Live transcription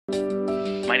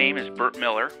name is Burt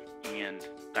Miller, and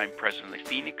I'm president of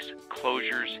Phoenix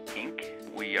Closures, Inc.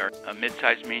 We are a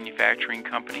mid-sized manufacturing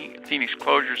company. Phoenix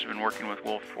Closures have been working with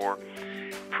Wolf for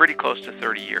pretty close to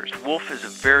 30 years. Wolf is a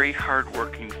very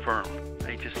hard-working firm.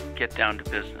 They just get down to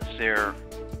business. They're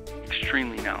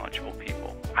extremely knowledgeable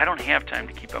people. I don't have time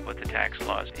to keep up with the tax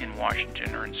laws in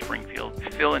Washington or in Springfield.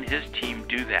 Phil and his team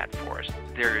do that for us.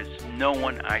 There is no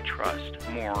one I trust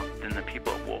more than the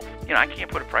people at Wolf. I can't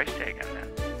put a price tag on that.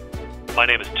 My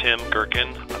name is Tim Gherkin.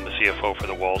 I'm the CFO for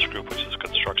the Walls Group, which is a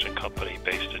construction company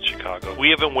based in Chicago. We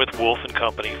have been with Wolf &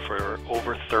 Company for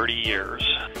over 30 years,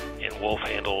 and Wolf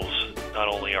handles not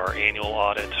only our annual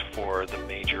audit for the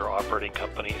major operating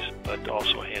companies, but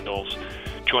also handles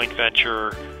joint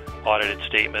venture audited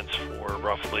statements for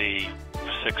roughly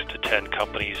 6 to 10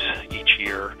 companies each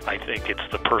year. I think it's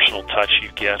the personal touch you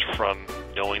get from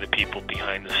knowing the people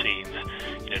behind the scenes,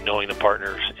 knowing the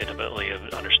partners intimately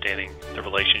and understanding the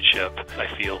relationship. I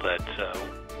feel that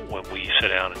when we sit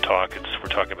down and talk, we're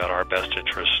talking about our best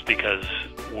interests because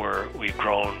we've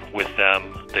grown with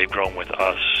them, they've grown with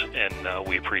us, and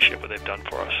we appreciate what they've done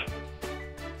for us.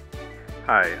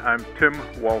 Hi, I'm Tim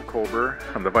Walkover.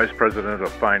 I'm the Vice President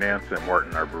of Finance at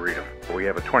Morton Arboretum. We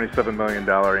have a $27 million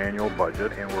annual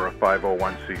budget, and we're a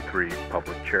 501c3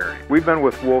 public charity. We've been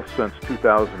with Wolf since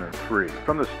 2003.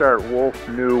 From the start, Wolf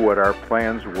knew what our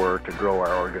plans were to grow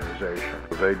our organization.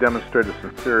 They demonstrated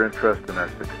sincere interest in our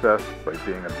success by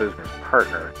being a business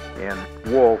partner, and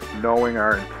Wolf, knowing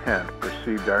our intent,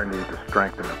 perceived our need to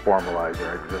strengthen and formalize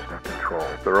our existing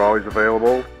controls. They're always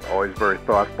available, always very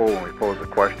thoughtful when we pose a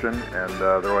question, and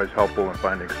they're always helpful in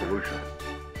finding solutions.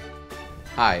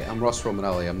 Hi, I'm Russ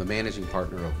Romanelli. I'm the managing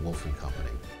partner of Wolf & Company.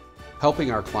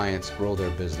 Helping our clients grow their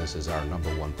business is our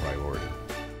 #1 priority.